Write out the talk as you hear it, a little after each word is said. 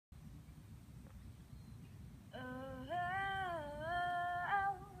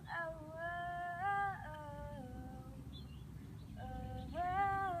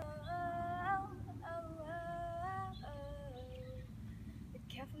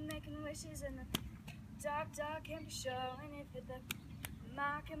making wishes in the dark, dark can't be showing it with the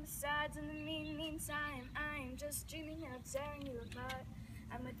mark and the sides in the meantime. I'm just dreaming of tearing you apart.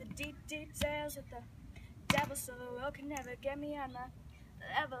 I'm with the deep details with the devil, so the world can never get me on my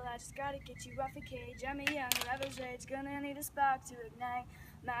level. I just gotta get you off the cage. I'm a young rebel's rage, gonna need a spark to ignite.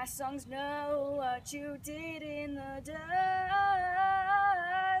 My songs know what you did in the dark.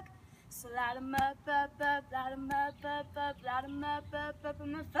 So light 'em up, light 'em up, light 'em up,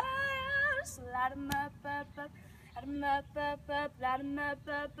 I'm on fire. So light 'em up, light 'em up, light 'em up,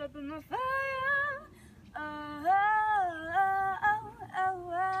 I'm on fire. Oh, oh, oh,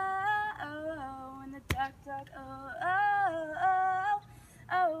 oh, oh, oh, in the dark, dark, oh, oh, oh,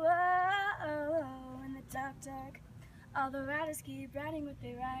 oh, oh, oh, in the dark, dark. All the writers keep writing what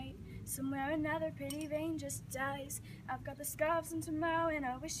they write. Somewhere another pretty vein just dies. I've got the scarves and tomorrow, and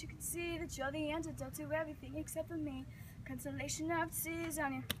I wish you could see that you're the antidote to everything except for me. Consolation of tears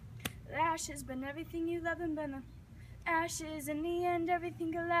on your lashes, burn everything you love and burn the ashes. In the end,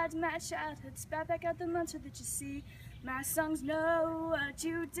 everything collides. My childhood spat back out the monster that you see. My songs know what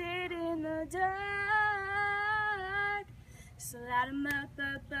you did in the dark. So light 'em up,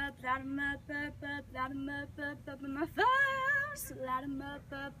 light 'em up, light 'em up, I'm on fire. So light 'em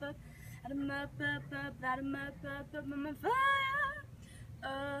up, light 'em up, light 'em up, I'm on fire.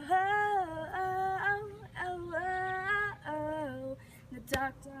 Oh, oh, oh, oh, oh, oh, in the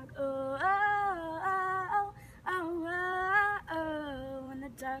dark, dark, oh, oh, oh, oh, oh, oh, in the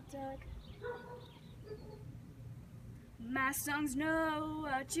dark, dark. My songs know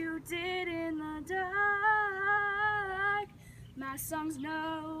what you did in the dark. My songs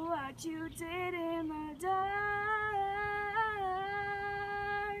know what you did in the dark.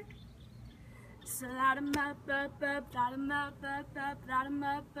 So light 'em up, light 'em up, light 'em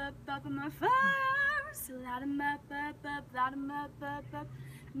up, I'm on fire. So light 'em up, light 'em up,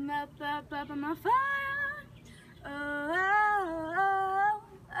 I'm on fire. Oh, oh,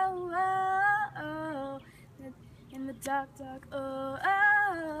 oh, oh, oh, in the dark, dark, oh.